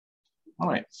All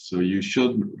right, so you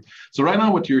should, so right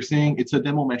now what you're seeing, it's a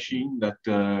demo machine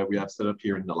that we have set up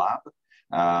here in the lab.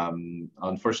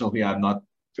 Unfortunately, I'm not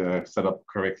set up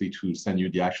correctly to send you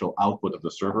the actual output of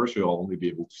the server, so you'll only be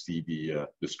able to see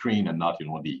the screen and not,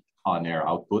 the on-air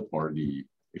output, or the,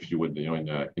 if you would,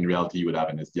 in reality, you would have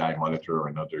an SDI monitor or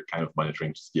another kind of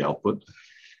monitoring to see the output.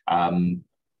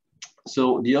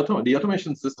 So the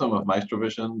automation system of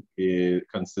MaestroVision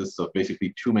consists of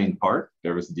basically two main parts.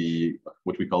 There is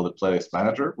what we call the playlist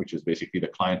manager, which is basically the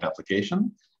client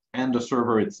application, and the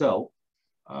server itself,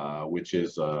 which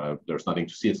is, there's nothing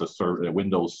to see. It's a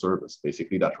Windows service,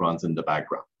 basically, that runs in the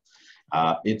background.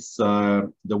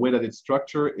 The way that it's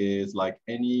structured is like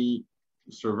any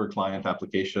server client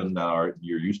application that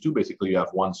you're used to. Basically, you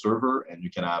have one server and you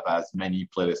can have as many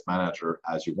playlist manager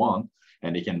as you want,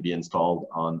 and they can be installed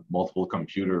on multiple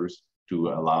computers to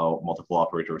allow multiple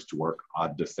operators to work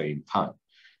at the same time.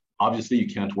 Obviously, you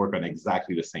can't work on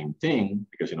exactly the same thing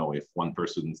because, if one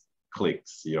person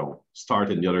clicks, start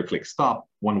and the other clicks stop,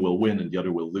 one will win and the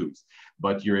other will lose.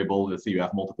 But you're able to see you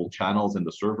have multiple channels in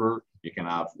the server. You can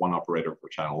have one operator for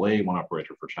channel A, one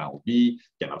operator for channel B.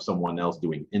 You can have someone else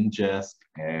doing ingest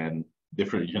and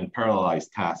different. You can parallelize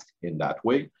tasks in that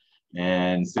way.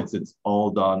 And since it's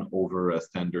all done over a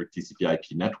standard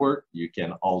TCP/IP network, you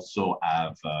can also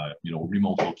have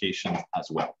remote locations as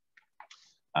well.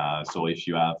 So if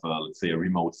you have, let's say, a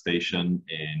remote station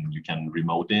and you can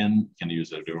remote in, you can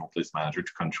use a remote place manager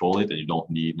to control it, and you don't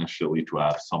need necessarily to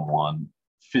have someone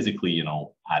physically,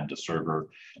 at the server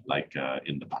like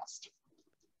in the past.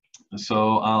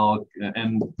 So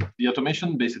and the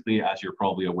automation basically, as you're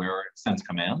probably aware, sends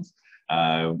commands.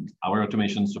 Our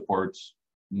automation supports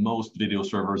most video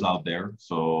servers out there.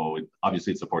 So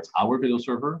obviously it supports our video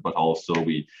server, but also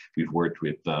we've worked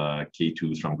with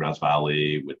K2s from Grass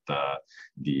Valley, with the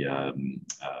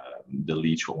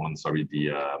Leech one, sorry,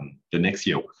 the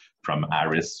Nexio from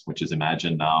Aris, which is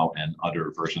Imagine now, and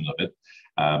other versions of it.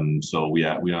 So we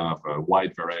have a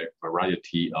wide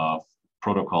variety of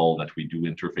protocol that we do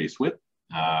interface with.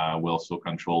 We also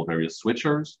control various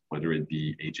switchers, whether it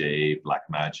be AJA,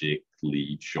 Blackmagic,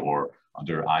 Leech, or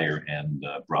other higher end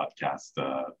broadcast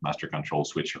master control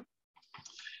switcher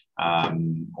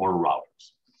or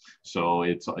routers. So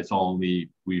it's only,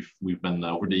 we've been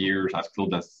over the years, as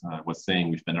Claude was saying,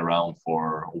 we've been around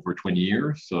for over 20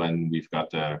 years. So, and we've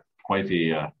got quite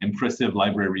a impressive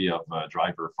library of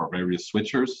driver for various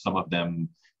switchers. Some of them,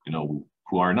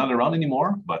 who are not around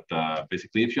anymore, but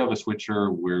basically if you have a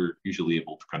switcher, we're usually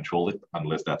able to control it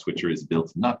unless that switcher is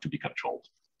built not to be controlled,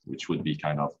 which would be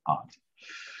kind of odd.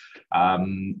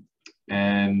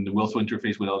 And we also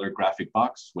interface with other graphic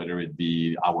box, whether it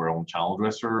be our own channel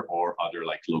dresser or other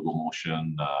like Logo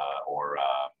Motion or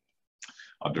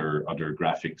other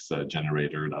graphics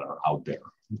generator that are out there.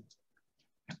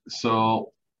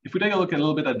 So if we take a look a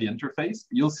little bit at the interface,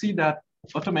 you'll see that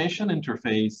automation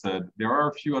interface, there are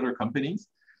a few other companies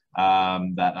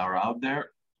that are out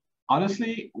there.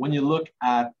 Honestly, when you look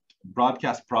at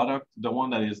broadcast product, the one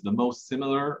that is the most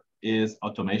similar is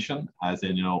automation, as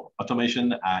in,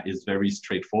 automation is very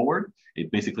straightforward. It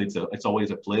basically, it's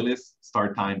always a playlist,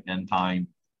 start time, end time,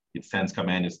 it sends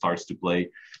command, it starts to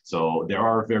play. So there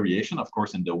are variation, of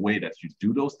course, in the way that you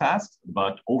do those tasks,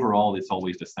 but overall, it's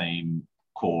always the same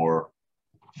core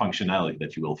functionality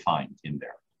that you will find in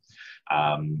there.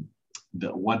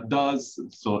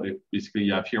 So basically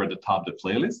you have here at the top the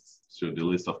playlists, so the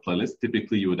list of playlists.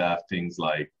 Typically you would have things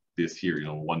like this here,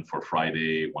 one for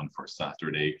Friday, one for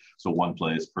Saturday, so one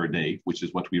playlist per day, which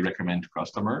is what we recommend to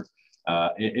customers.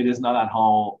 It is not at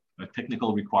all a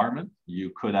technical requirement.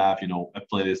 You could have, a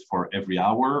playlist for every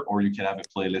hour, or you can have a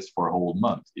playlist for a whole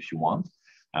month if you want.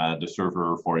 The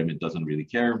server, for him, it doesn't really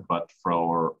care, but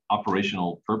for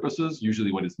operational purposes,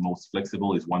 usually what is most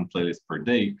flexible is one playlist per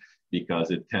day, because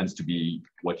it tends to be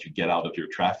what you get out of your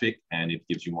traffic, and it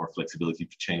gives you more flexibility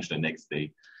to change the next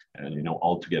day,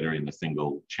 all together in a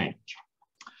single change.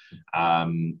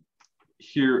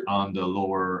 Here on the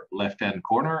lower left-hand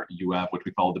corner, you have what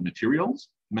we call the materials.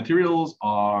 Materials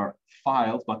are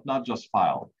files, but not just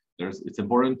files. It's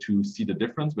important to see the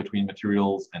difference between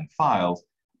materials and files.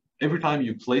 Every time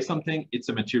you play something, it's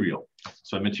a material.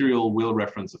 So a material will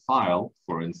reference a file.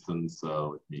 For instance,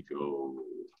 let me go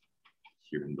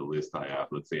here in the list. I have,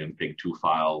 let's say, MPEG 2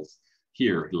 files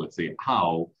here. Let's say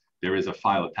how there is a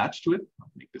file attached to it.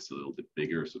 I'll make this a little bit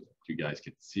bigger so that you guys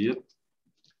can see it.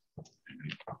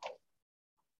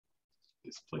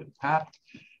 Display the path.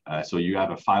 So you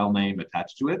have a file name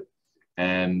attached to it.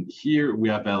 And here we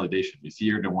have validation. You see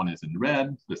here the one is in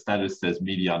red. The status says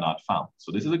media not found.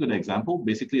 So this is a good example.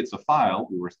 Basically, it's a file.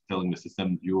 We were telling the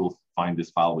system, you will find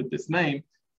this file with this name.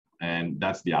 and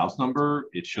that's the house number.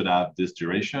 It should have this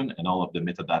duration and all of the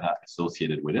metadata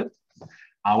associated with it.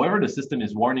 However, the system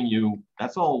is warning you,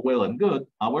 that's all well and good.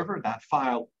 However, that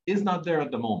file is not there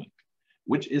at the moment,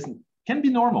 which can be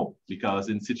normal, because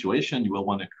in situation, you will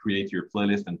want to create your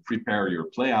playlist and prepare your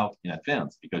playout in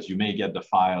advance, because you may get the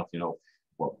file,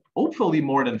 well, hopefully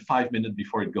more than 5 minutes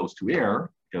before it goes to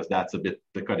air, because that's a bit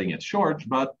the cutting it short,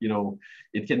 but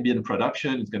it can be in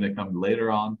production, it's going to come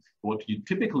later on. What you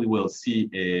typically will see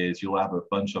is you'll have a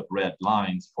bunch of red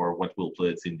lines for what will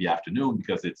play in the afternoon,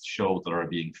 because it's shows that are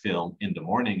being filmed in the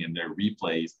morning and they're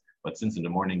replays, but since in the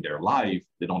morning they're live,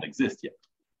 they don't exist yet.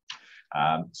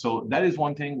 So that is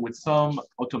one thing. With some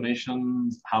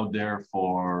automations out there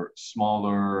for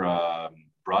smaller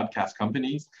broadcast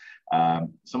companies,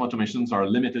 some automations are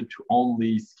limited to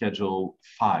only schedule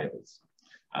files.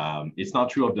 It's not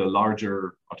true of the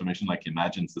larger automation like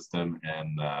Imagine System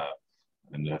and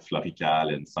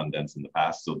Florical and Sundance in the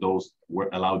past. So those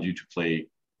allowed you to play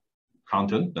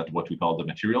content, that's what we call the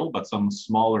material, but some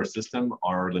smaller system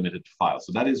are limited to files.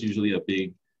 So that is usually a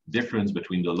big difference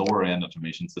between the lower end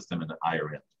automation system and the higher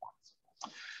end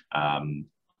ones.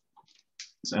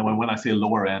 So when I say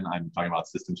lower end, I'm talking about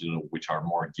systems which are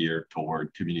more geared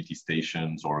toward community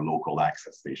stations or local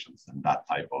access stations and that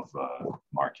type of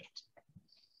market.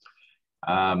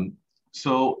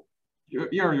 So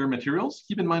here are your materials.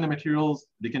 Keep in mind the materials,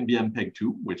 they can be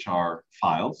MPEG-2, which are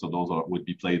files. So those would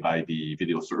be played by the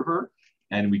video server.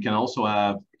 And we can also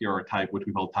have here a type, what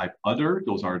we call type other.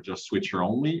 Those are just switcher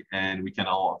only. And we can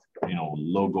all,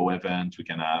 logo events, we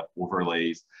can have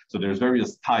overlays. So there's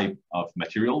various type of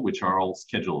material, which are all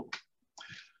scheduled.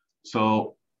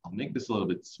 So I'll make this a little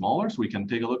bit smaller so we can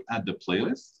take a look at the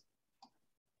playlist.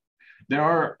 There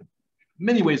are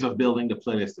many ways of building the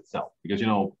playlist itself, because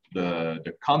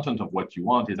the content of what you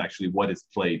want is actually what is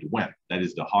played when. That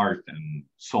is the heart and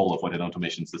soul of what an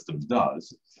automation system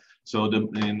does. So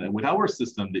with our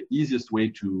system, the easiest way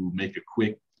to make a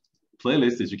quick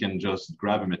playlist is you can just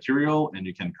grab a material and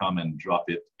you can come and drop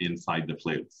it inside the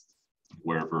playlist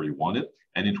wherever you want it,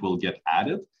 and it will get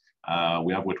added.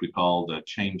 We have what we call the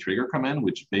chain trigger command,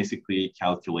 which basically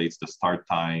calculates the start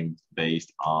time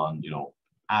based on,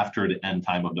 after the end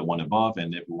time of the one above,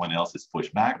 and everyone else is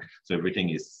pushed back. So everything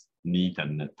is neat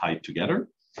and tied together.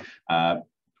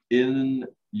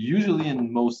 Usually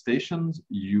in most stations,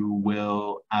 you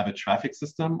will have a traffic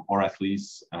system, or at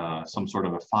least some sort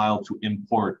of a file to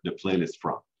import the playlist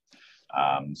from.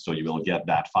 So you will get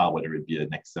that file, whether it be an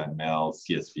XML,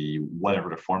 CSV, whatever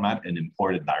the format, and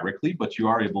import it directly, but you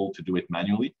are able to do it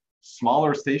manually.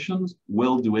 Smaller stations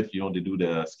will do it. They do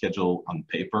the schedule on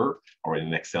paper or in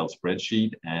an Excel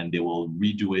spreadsheet, and they will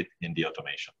redo it in the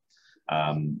automation.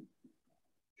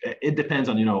 It depends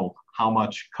on, how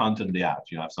much content they have.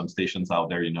 You have some stations out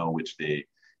there, which they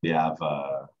have,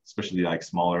 especially like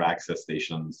smaller access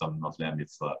stations. Some of them,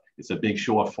 it's a big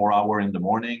show of 4 hours in the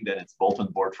morning, then it's bulletin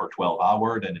board for 12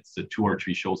 hours, then it's 2 or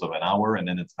 3 shows of an hour, and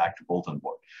then it's back to bulletin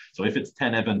board. So if it's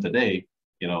 10 events a day,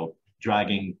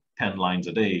 dragging 10 lines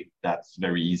a day, that's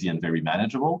very easy and very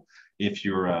manageable. If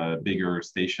you're a bigger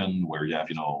station where you have,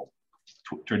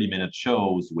 30-minute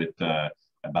shows with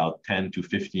about 10 to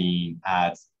 15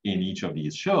 ads in each of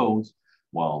these shows,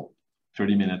 well,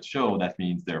 30-minute show, that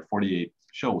means there are 48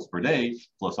 shows per day,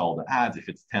 plus all the ads. If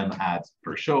it's 10 ads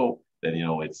per show, then,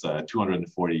 it's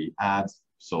 240 ads.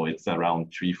 So it's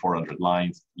around 300-400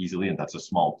 lines easily, and that's a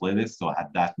small playlist. So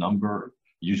at that number,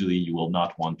 usually you will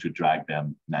not want to drag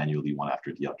them manually one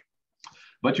after the other.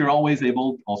 But you're always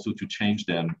able also to change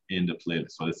them in the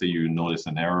playlist. So let's say you notice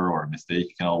an error or a mistake,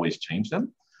 you can always change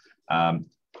them.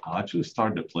 I'll actually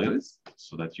start the playlist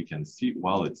so that you can see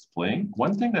while it's playing.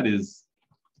 One thing that is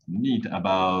neat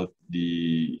about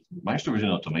the MaestroVision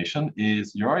automation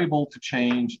is you're able to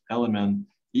change element,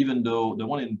 even though the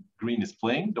one in green is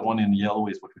playing, the one in yellow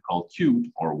is what we call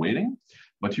queued or waiting,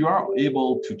 but you are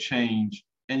able to change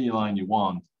any line you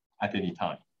want at any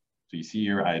time. So you see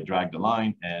here, I drag the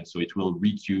line, and so it will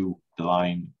requeue the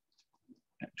line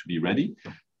to be ready.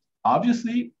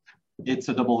 Obviously, it's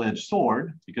a double-edged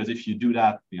sword, because if you do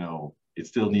that, it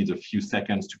still needs a few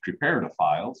seconds to prepare the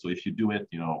file. So if you do it,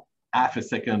 half a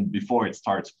second before it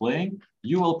starts playing,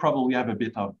 you will probably have a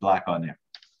bit of black on there.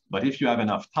 But if you have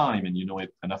enough time and you know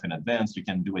it enough in advance, you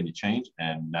can do any change,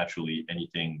 and naturally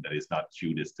anything that is not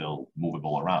queued is still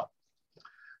movable around.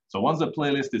 So once the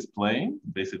playlist is playing,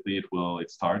 basically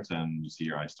it starts, and you see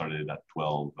here I started at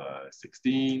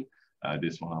 12:16.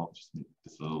 This one, I'll just make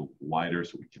this a little wider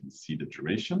so we can see the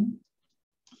duration.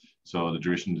 So the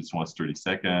duration, this one's 30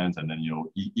 seconds, and then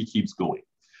it keeps going.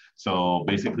 So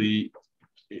basically,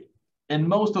 In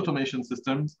most automation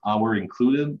systems, our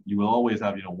included, you will always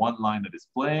have, one line that is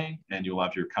playing, and you'll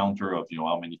have your counter of,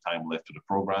 how many time left to the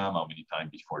program, how many time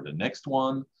before the next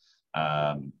one,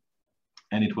 and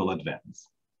it will advance.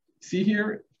 See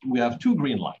here, we have two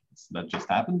green lines that just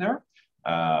happened there.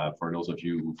 For those of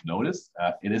you who've noticed,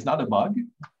 it is not a bug.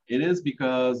 It is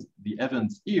because the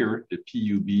events here, the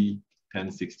PUB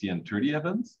 10, 60, and 30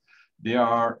 events, they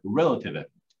are relative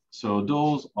events. So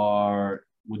those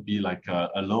would be like a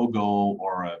logo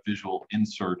or a visual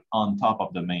insert on top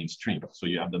of the main stream. So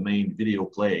you have the main video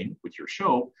playing with your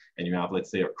show, and you have,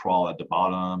 let's say, a crawl at the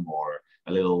bottom or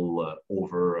a little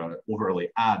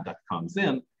overlay ad that comes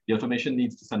in. The automation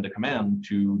needs to send a command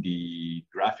to the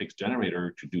graphics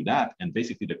generator to do that, and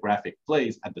basically the graphic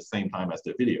plays at the same time as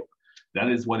the video. That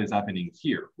is what is happening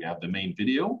here. We have the main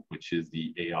video, which is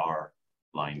the AR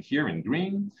line here in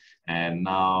green, and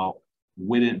now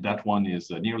within that one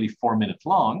is nearly 4 minutes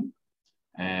long,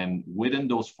 and within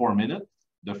those 4 minutes,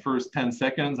 the first 10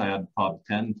 seconds I had pub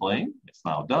 10 playing. It's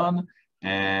now done,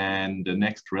 and the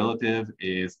next relative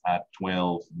is at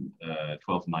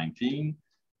 12:19.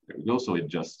 There we go. So it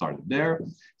just started there.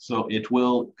 So it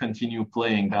will continue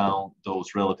playing down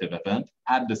those relative events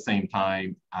at the same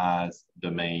time as the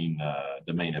main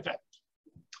event.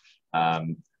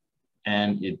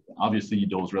 And obviously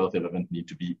those relative events need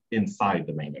to be inside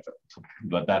the main event,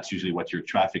 but that's usually what your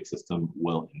traffic system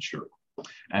will ensure.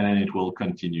 And then it will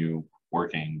continue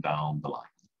working down the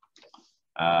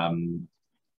line.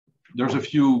 There's a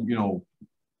few,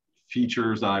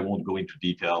 features that I won't go into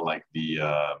detail, like the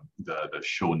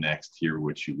show next here,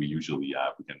 which we usually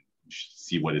have. We can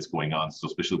see what is going on. So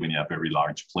especially when you have very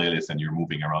large playlists and you're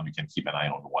moving around, you can keep an eye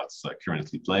on what's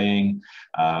currently playing.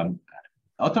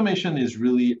 Automation is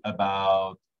really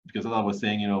about, because as I was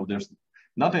saying, there's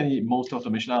not most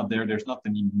automation out there, there's not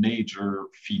any major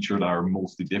feature that are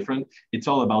mostly different. It's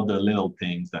all about the little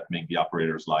things that make the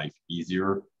operator's life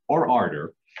easier or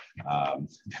harder,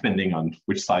 depending on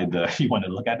which side you want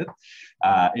to look at it.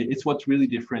 It's what really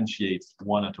differentiates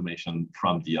one automation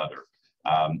from the other.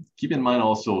 Keep in mind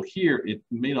also here, it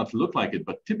may not look like it,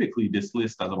 but typically this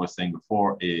list, as I was saying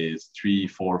before, is 300,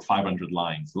 400, 500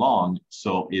 lines long.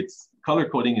 So its color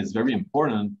coding is very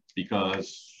important, because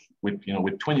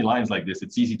with 20 lines like this,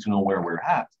 it's easy to know where we're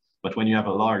at. But when you have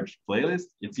a large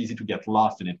playlist, it's easy to get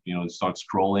lost in it. Start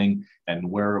scrolling and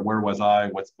where was I?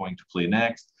 What's going to play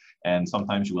next? And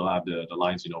sometimes you will have the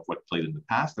lines, of what played in the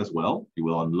past as well. You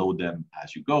will unload them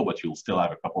as you go, but you'll still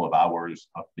have a couple of hours,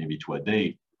 up maybe to a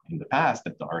day in the past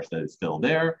that is still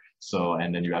there. So,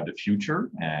 and then you have the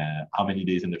future. And how many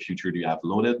days in the future do you have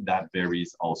loaded? That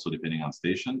varies also depending on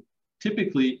station.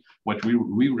 Typically, what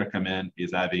we recommend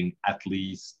is having at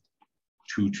least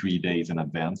 2-3 days in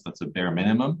advance. That's a bare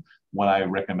minimum. What I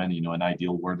recommend, an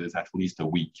ideal word is at least a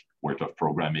week worth of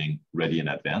programming ready in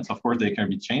advance. Of course, there can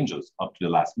be changes up to the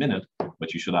last minute,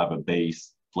 but you should have a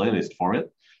base playlist for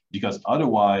it, because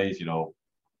otherwise,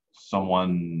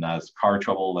 someone has car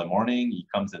trouble in the morning, he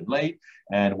comes in late,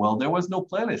 and well, there was no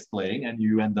playlist playing, and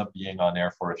you end up being on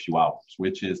air for a few hours,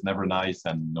 which is never nice,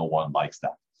 and no one likes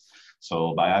that.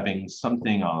 So by having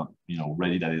something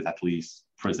ready that is at least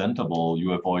presentable,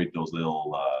 you avoid those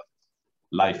little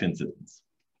life incidents.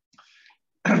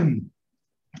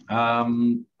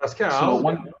 Pascal,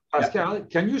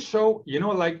 can you show,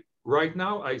 like right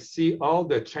now I see all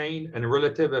the chain and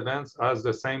relative events as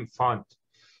the same font.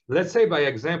 Let's say, by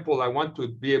example, I want to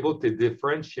be able to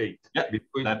differentiate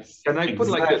between. Can I put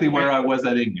exactly like where I was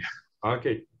heading?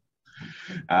 Okay.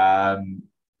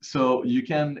 So you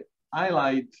can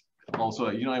highlight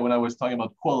also, when I was talking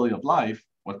about quality of life,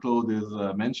 what Claude is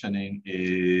mentioning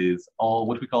is all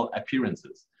what we call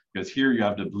appearances. Because here you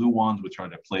have the blue ones, which are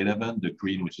the played event, the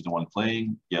green, which is the one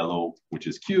playing, yellow, which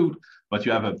is queued, but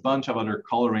you have a bunch of other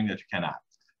coloring that you can add.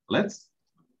 Let's,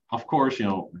 of course,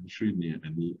 show you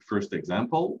in the first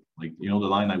example, like, the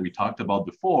line that we talked about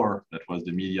before, that was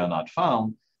the media not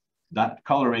found, that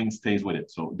coloring stays with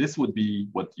it. So this would be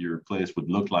what your playlist would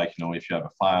look like, if you have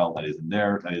a file that is in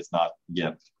there that is not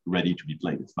yet ready to be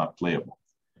played, it's not playable.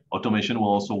 Automation will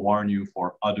also warn you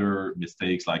for other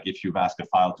mistakes, like if you've asked a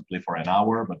file to play for an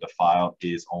hour, but the file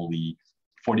is only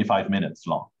 45 minutes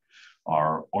long.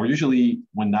 Or usually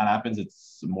when that happens,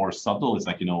 it's more subtle. It's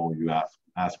like, you have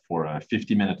asked for a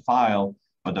 50-minute file,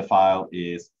 but the file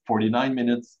is 49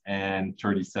 minutes and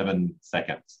 37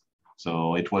 seconds.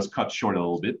 So it was cut short a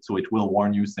little bit. So it will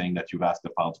warn you saying that you've asked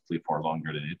the file to play for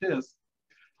longer than it is.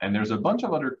 And there's a bunch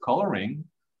of other coloring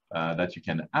that you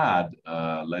can add.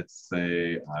 Let's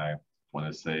say I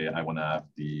want to have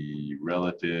the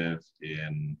relative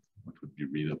in what would be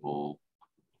readable,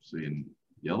 say in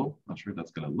yellow. Not sure if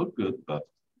that's going to look good, but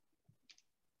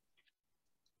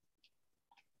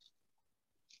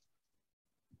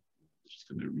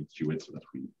going to requeue it so that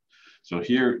so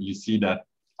here you see that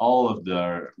all of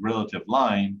the relative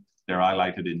line, they're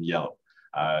highlighted in yellow.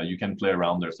 You can play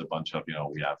around. There's a bunch of,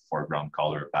 we have foreground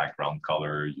color, background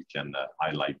color. You can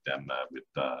highlight them with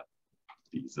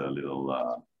these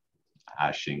little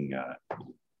hashing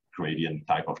gradient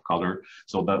type of color.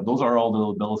 So those are all the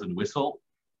little bells and whistle.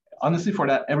 Honestly, for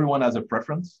that, everyone has a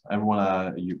preference.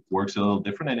 Everyone works a little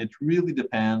different, and it really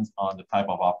depends on the type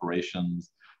of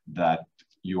operations that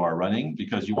you are running,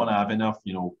 because you want to have enough,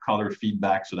 color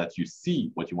feedback so that you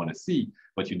see what you want to see,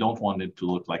 but you don't want it to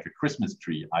look like a Christmas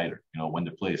tree either. When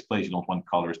the play is played, you don't want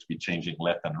colors to be changing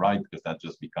left and right, because that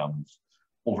just becomes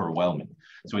overwhelming.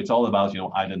 So it's all about,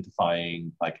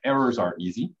 identifying, like, errors are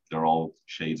easy. They're all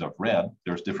shades of red.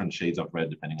 There's different shades of red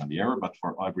depending on the error, but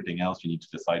for everything else, you need to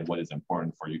decide what is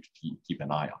important for you to keep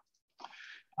an eye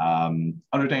on.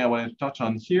 Other thing I wanted to touch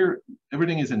on here,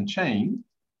 everything is in chain,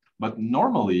 but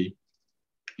normally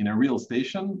in a real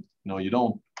station, you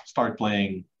don't start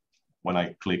playing when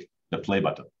I click the play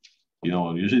button.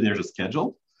 Usually there's a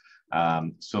schedule.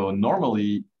 So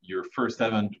normally your first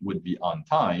event would be on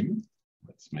time.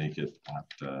 Let's make it at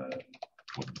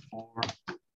 24.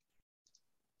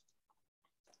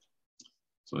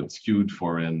 So it's queued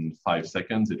for in 5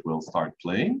 seconds, it will start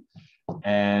playing.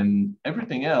 And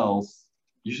everything else,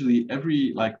 usually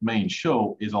every main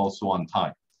show is also on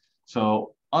time.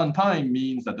 So on time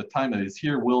means that the time that is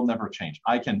here will never change.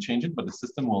 I can change it, but the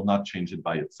system will not change it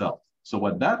by itself. So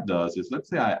what that does is, let's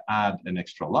say I add an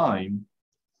extra line,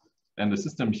 and the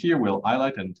system here will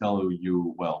highlight and tell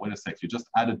you, well, wait a sec, you just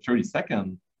added 30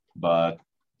 seconds, but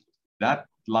that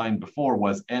line before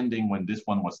was ending when this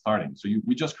one was starting. So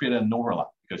we just created an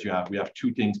overlap, because we have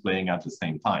 2 things playing at the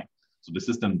same time. So the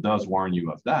system does warn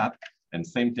you of that. And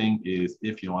same thing is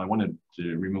if, I wanted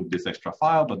to remove this extra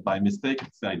file, but by mistake,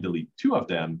 say I delete 2 of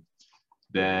them,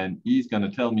 then he's going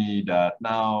to tell me that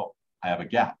now I have a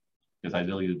gap because I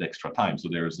deleted extra time. So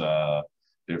there's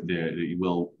it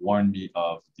will warn me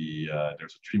of there's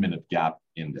a 3-minute gap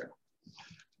in there.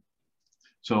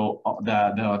 So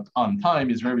the on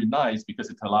time is very nice, because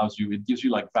it gives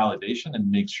you validation and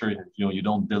makes sure that, you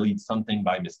don't delete something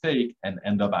by mistake and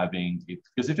end up having it,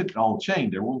 because if it's all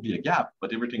chained, there won't be a gap,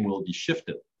 but everything will be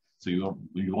shifted. So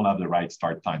you won't have the right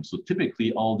start time. So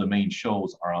typically all the main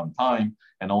shows are on time,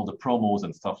 and all the promos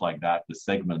and stuff like that, the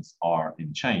segments are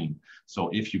in chain. So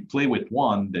if you play with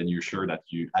one, then you're sure that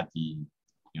at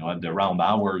the round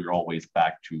hour, you're always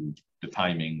back to the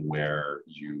timing where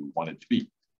you want it to be.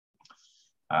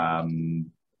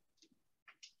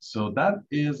 So that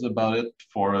is about it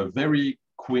for a very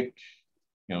quick,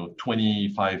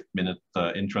 25-minute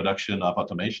introduction of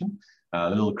automation, a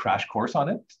little crash course on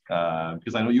it,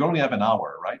 because I know you only have an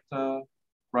hour, right,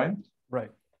 Ryan?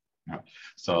 Right. Yeah.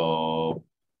 So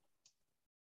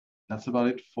that's about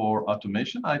it for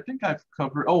automation. I think I've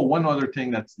covered, one other thing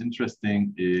that's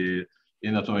interesting is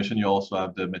in automation, you also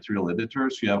have the material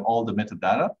editors. You have all the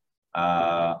metadata.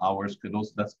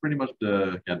 That's pretty much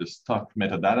the stock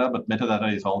metadata, but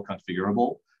metadata is all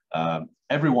configurable.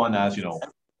 Everyone has,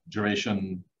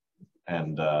 duration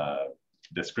and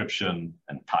description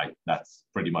and type. That's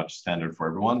pretty much standard for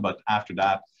everyone. But after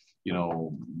that,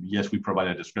 yes, we provide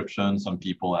a description. Some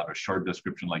people have a short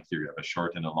description, like here you have a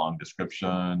short and a long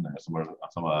description. Some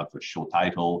have a show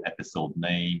title, episode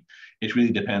name. It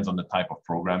really depends on the type of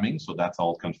programming. So that's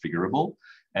all configurable.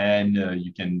 And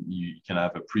you can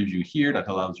have a preview here that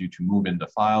allows you to move in the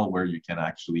file, where you can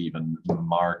actually even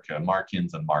mark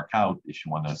mark-ins and mark out if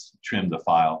you want to trim the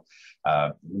file,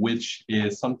 which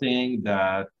is something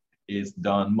that is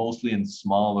done mostly in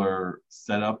smaller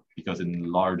setup, because in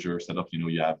larger setup,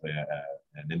 you have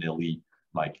an NLE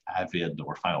like Avid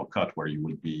or Final Cut, where you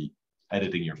would be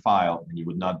editing your file and you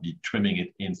would not be trimming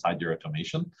it inside your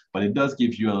automation, but it does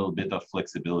give you a little bit of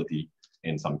flexibility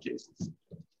in some cases.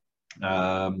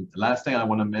 Last thing I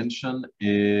want to mention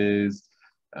is,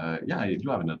 I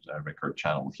do have a record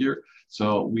channel here.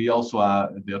 So we also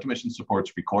have, the automation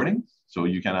supports recording. So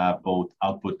you can have both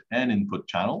output and input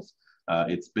channels.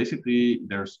 It's basically,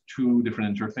 there's 2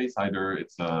 different interfaces. Either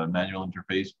it's a manual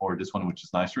interface, or this one, which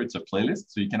is nicer, it's a playlist.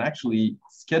 So you can actually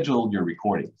schedule your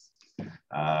recordings.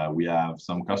 We have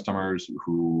some customers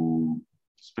who,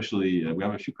 especially, we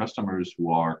have a few customers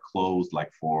who are closed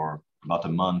for about a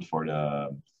month for the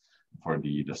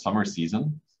summer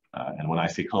season. And when I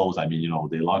say close, I mean,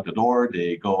 they lock the door,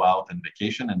 they go out on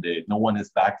vacation, and no one is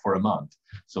back for a month.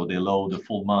 So they load the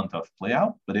full month of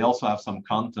playout, but they also have some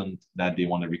content that they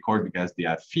want to record because they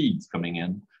have feeds coming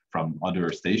in from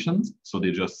other stations. So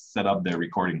they just set up their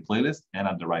recording playlist, and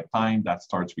at the right time, that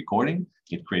starts recording.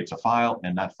 It creates a file,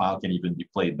 and that file can even be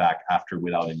played back after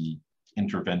without any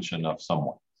intervention of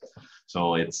someone.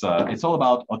 So it's all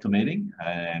about automating.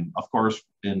 And of course,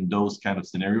 in those kind of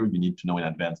scenarios, you need to know in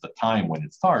advance the time when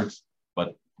it starts. But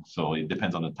so it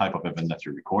depends on the type of event that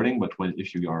you're recording. But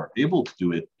if you are able to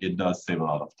do it, it does save a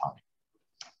lot of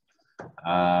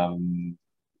time.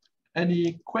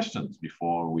 Any questions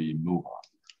before we move on?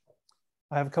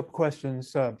 I have a couple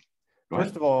questions.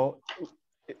 First of all,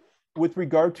 with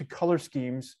regard to color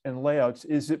schemes and layouts,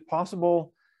 is it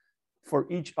possible for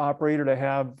each operator to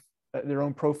have their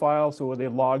own profile? So they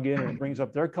log in and it brings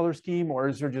up their color scheme, or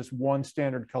is there just one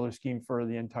standard color scheme for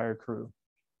the entire crew?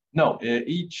 No,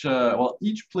 each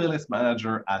playlist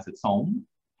manager has its own.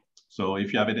 So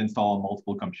if you have it installed on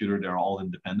multiple computers, they're all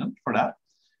independent for that.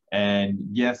 And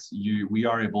yes, we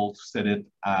are able to set it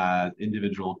as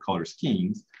individual color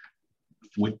schemes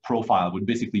with profile, with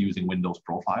basically using Windows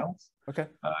profiles. Okay.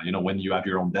 You know, when you have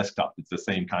your own desktop, it's the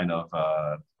same kind of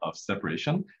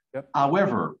separation. Yep.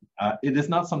 However, it is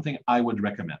not something I would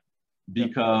recommend,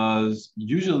 because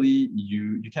usually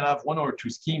you can have one or two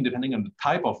schemes depending on the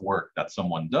type of work that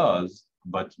someone does,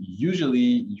 but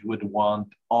usually you would want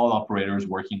all operators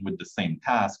working with the same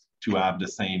task to have the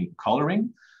same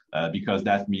coloring, because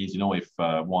that means, you know, if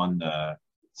one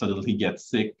suddenly gets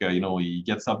sick, you know, he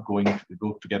gets up go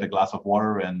to get a glass of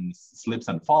water and slips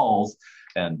and falls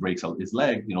and breaks his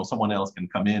leg, you know, someone else can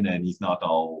come in and he's not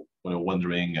all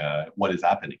wondering what is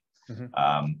happening.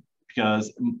 Mm-hmm.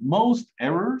 Because most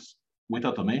errors with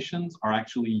automations are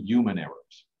actually human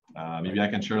errors. Maybe I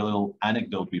can share a little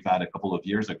anecdote we've had a couple of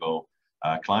years ago.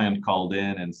 A client called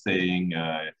in and saying,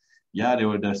 yeah,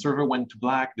 the server went to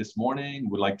black this morning.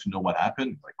 Would like to know what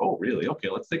happened. Like, oh, really? Okay,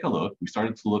 let's take a look. We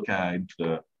started to look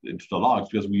into the logs,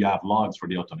 because we have logs for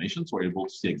the automation, so we're able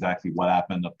to see exactly what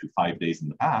happened up to 5 days in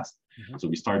the past. Mm-hmm. So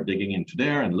we start digging into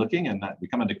there and looking, and we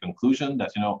come at the conclusion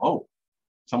that, you know, oh,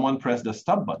 someone pressed the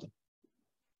stop button.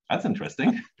 That's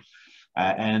interesting.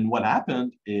 And what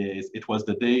happened is it was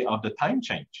the day of the time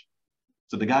change.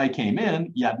 So the guy came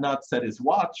in, he had not set his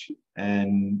watch,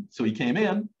 and so he came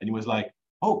in and he was like,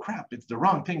 oh crap, it's the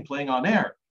wrong thing playing on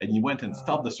air. And he went and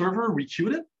stopped the server,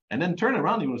 requeued it, and then turned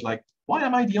around and he was like, why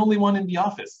am I the only one in the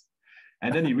office?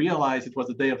 And then he realized it was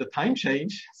the day of the time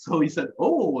change. So he said,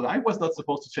 oh, I was not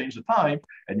supposed to change the time.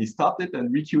 And he stopped it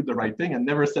and requeued the right thing and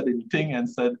never said anything and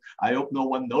said, I hope no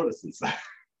one notices.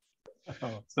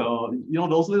 So, you know,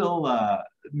 those little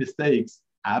mistakes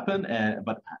happen,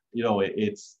 but you know,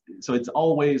 it's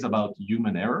always about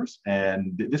human errors.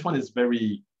 And this one is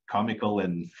very comical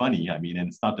and funny. I mean, and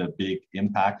it's not a big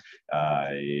impact.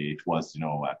 It was, you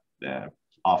know, at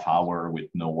off hour with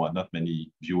not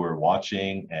many viewer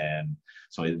watching, and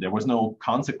so there was no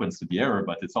consequence to the error,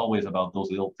 but it's always about those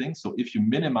little things. So if you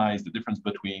minimize the difference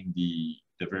between the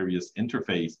various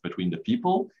interface between the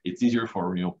people, it's easier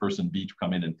for, you know, person B to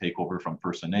come in and take over from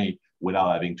person A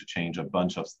without having to change a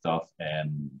bunch of stuff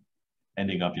and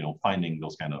ending up, you know, finding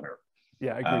those kind of errors.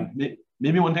 Yeah, I agree.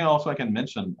 Maybe one thing also I can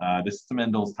mention, the system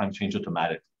handles time change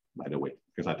automatic, by the way,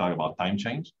 because I talked about time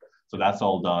change. So that's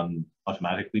all done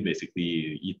automatically.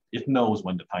 Basically, it knows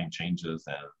when the time changes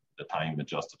and the time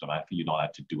adjusts automatically. You don't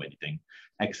have to do anything,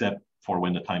 except for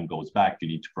when the time goes back, you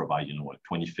need to provide, you know,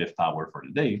 a 25th hour for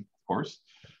the day, of course,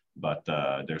 but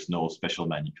there's no special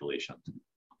manipulation.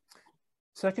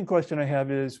 Second question I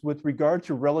have is with regard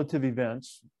to relative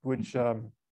events, which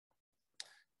I'm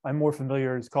more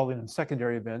familiar as calling them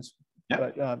secondary events.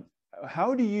 Yep. But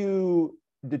how do you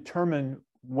determine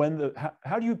when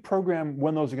how do you program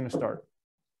when those are going to start?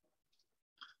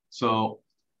 So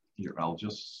here, I'll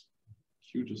just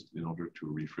in order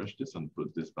to refresh this and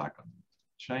put this back on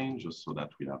change, just so that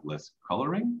we have less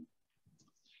coloring.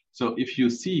 So if you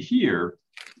see here,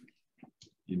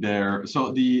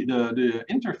 so the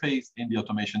interface in the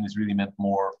automation is really meant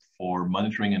more for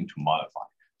monitoring and to modify.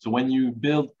 So when you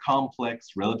build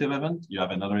complex relative event, you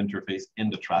have another interface in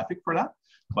the traffic for that.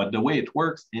 But the way it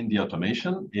works in the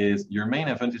automation is your main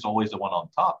event is always the one on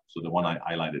top. So the one I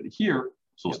highlighted here.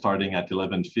 So yep. Starting at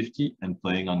 11:50 and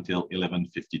playing until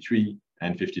 11:53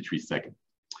 and 53 seconds.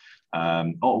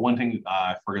 Oh, one thing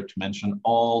I forgot to mention,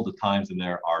 all the times in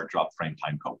there are drop frame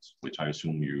time codes, which I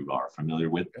assume you are familiar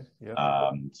with. Okay.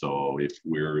 Yeah. So if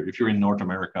you're in North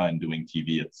America and doing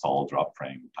TV, it's all drop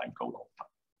frame time code all the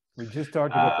time. We just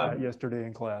talked about that yesterday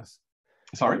in class.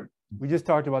 Sorry? We just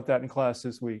talked about that in class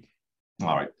this week.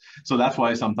 All right. So that's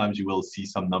why sometimes you will see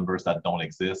some numbers that don't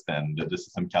exist, and the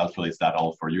system calculates that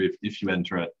all for you. If you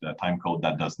enter a time code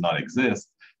that does not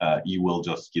exist, it will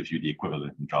just give you the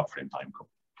equivalent in drop frame time code.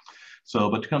 So,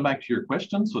 but to come back to your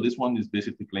question, so this one is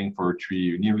basically playing for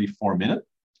nearly 4 minutes.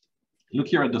 Look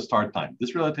here at the start time.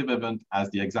 This relative event has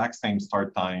the exact same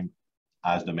start time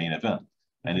as the main event,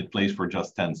 and it plays for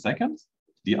just 10 seconds.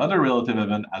 The other relative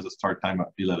event has a start time of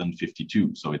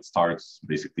 11:52. So it starts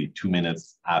basically 2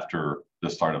 minutes after the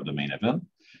start of the main event.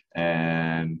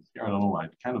 And I don't know,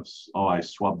 I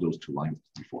swapped those two lines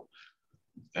before.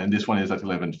 And this one is at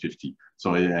 11:50.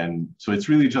 So it's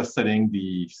really just setting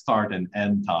the start and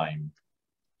end time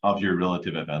of your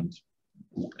relative event.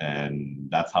 And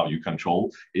that's how you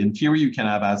control. In theory, you can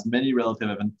have as many relative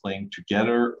events playing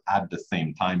together at the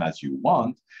same time as you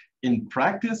want. In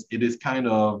practice, it is kind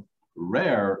of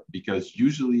rare because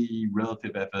usually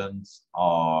relative events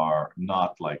are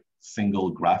not like single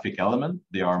graphic element.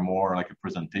 They are more like a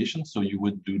presentation. So you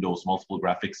would do those multiple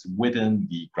graphics within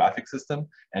the graphic system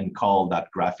and call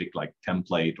that graphic like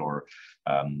template or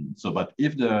but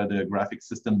if the graphic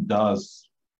system does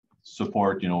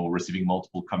support, receiving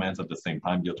multiple commands at the same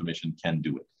time, the automation can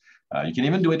do it. You can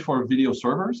even do it for video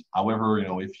servers. However,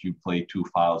 if you play two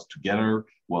files together,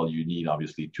 well, you need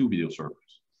obviously two video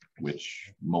servers,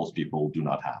 which most people do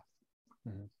not have.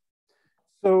 Mm-hmm.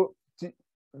 So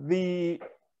the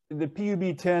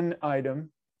PUB10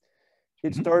 item,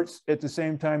 it mm-hmm. starts at the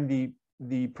same time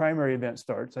the primary event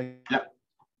starts. Yeah.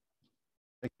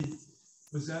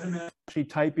 Was that actually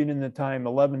typing in the time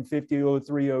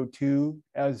 11:50:03:02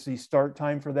 as the start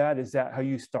time for that? Is that how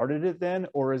you started it then,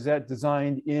 or is that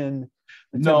designed in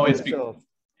the no, it's itself?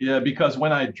 Yeah, because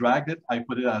when I dragged it, I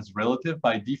put it as relative.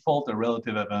 By default, a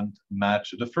relative event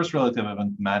the first relative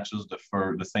event matches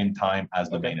the same time as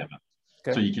the main event.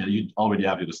 Okay. So you already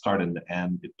have the start and the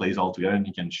end. It plays all together, and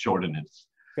you can shorten it.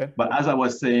 Okay. But as I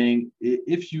was saying,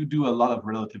 if you do a lot of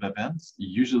relative events,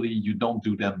 usually you don't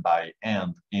do them by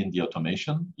hand in the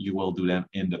automation. You will do them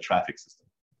in the traffic system.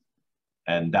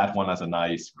 And that one has a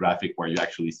nice graphic where you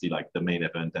actually see like the main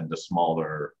event and the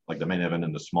smaller, like the main event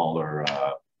and the smaller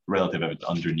relative event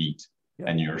underneath. Yeah.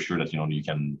 And you're sure that, you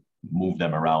can move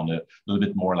them around a little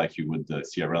bit more like you would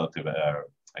see a relative,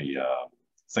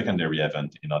 secondary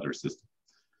event in other systems.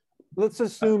 Let's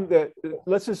assume that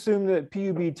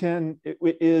PUB10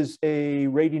 is a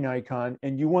rating icon,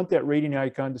 and you want that rating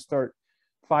icon to start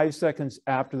 5 seconds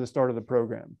after the start of the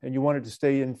program, and you want it to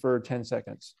stay in for 10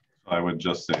 seconds. I would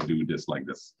just say do this like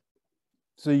this.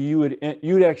 So you would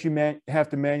actually have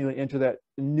to manually enter that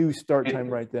new start time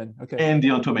right then. Okay. And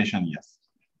the automation, yes.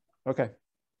 Okay.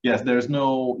 Yes, there's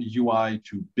no UI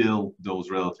to build those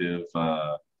relative,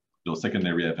 those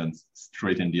secondary events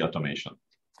straight in the automation.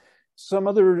 Some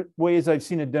other ways I've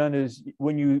seen it done is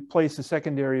when you place a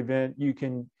secondary event, you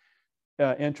can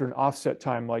enter an offset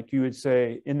time. Like you would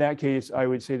say, in that case, I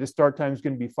would say the start time is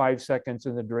going to be 5 seconds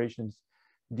and the durations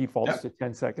defaults to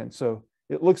 10 seconds. So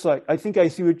it looks like, I think I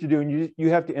see what you're doing. You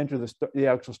have to enter the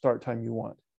actual start time you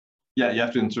want. Yeah, you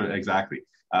have to enter it exactly.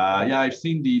 Yeah, I've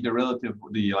seen the relative,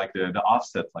 the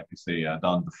offset, like you say,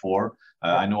 done before.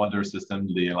 I know other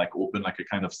systems, they like open like a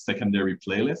kind of secondary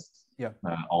playlist. Yeah.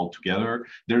 All together.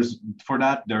 There's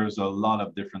a lot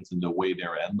of difference in the way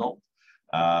they're handled.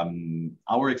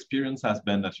 Our experience has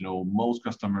been that most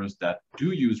customers that do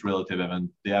use relative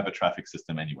event, they have a traffic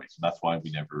system anyway. So that's why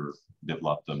we never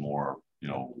developed a more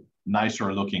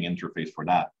nicer looking interface for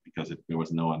that, because there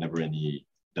was never any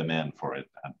demand for it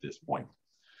at this point.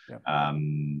 Yeah.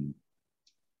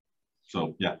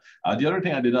 So yeah, the other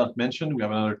thing I did not mention, we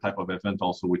have another type of event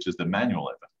also, which is the manual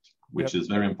event, which is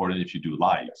very important if you do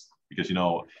lives. Because,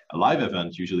 a live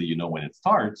event, usually when it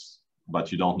starts, but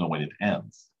you don't know when it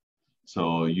ends.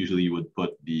 So usually you would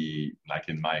put like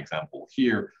in my example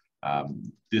here,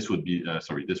 this would be,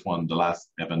 this one, the last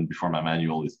event before my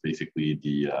manual is basically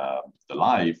the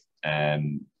live.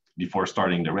 And before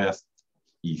starting the rest,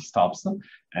 he stops them.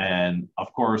 And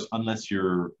of course, unless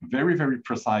you're very, very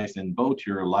precise in both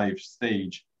your live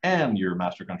stage and your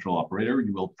master control operator,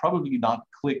 you will probably not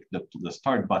click the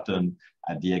start button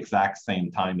at the exact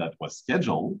same time that was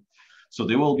scheduled. So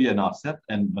there will be an offset,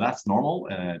 but that's normal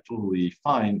and totally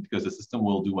fine, because the system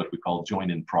will do what we call join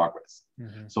in progress.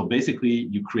 Mm-hmm. So basically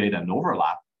you create an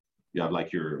overlap. You have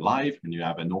like your live and you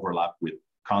have an overlap with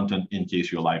content in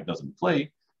case your live doesn't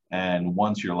play. And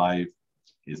once your live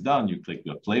is done, you click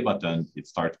the play button, it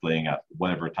starts playing at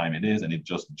whatever time it is, and it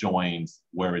just joins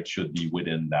where it should be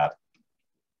within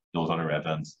those other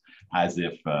events, as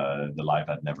if the live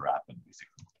had never happened,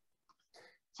 basically.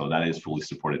 So that is fully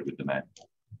supported with the manual.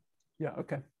 Yeah,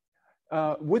 okay.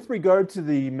 With regard to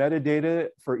the metadata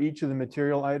for each of the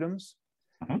material items,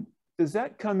 mm-hmm. does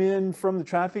that come in from the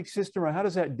traffic system, or how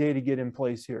does that data get in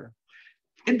place here?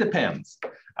 It depends.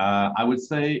 I would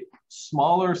say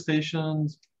smaller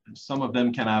stations, some of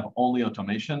them can have only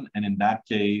automation. And in that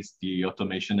case, the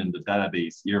automation in the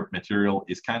database here material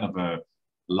is kind of a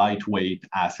lightweight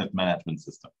asset management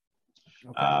system.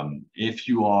 Okay. If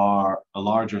you are a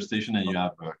larger station and you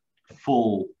have a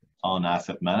full on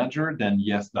Asset Manager, then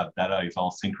yes, that data is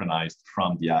all synchronized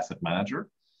from the Asset Manager,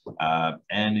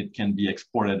 and it can be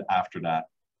exported after that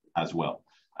as well.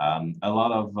 A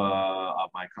lot of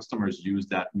my customers use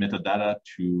that metadata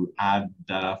to add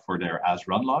data for their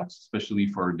as-run logs, especially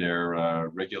for their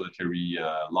regulatory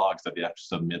logs that they have to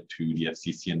submit to the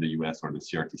FCC in the US or the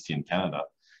CRTC in Canada.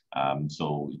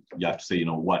 So you have to say,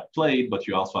 what played, but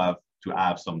you also have to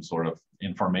have some sort of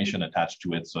information attached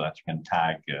to it so that you can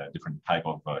tag different type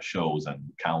of shows and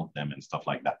count them and stuff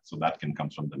like that. So that can come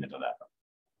from the metadata.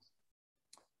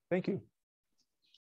 Thank you.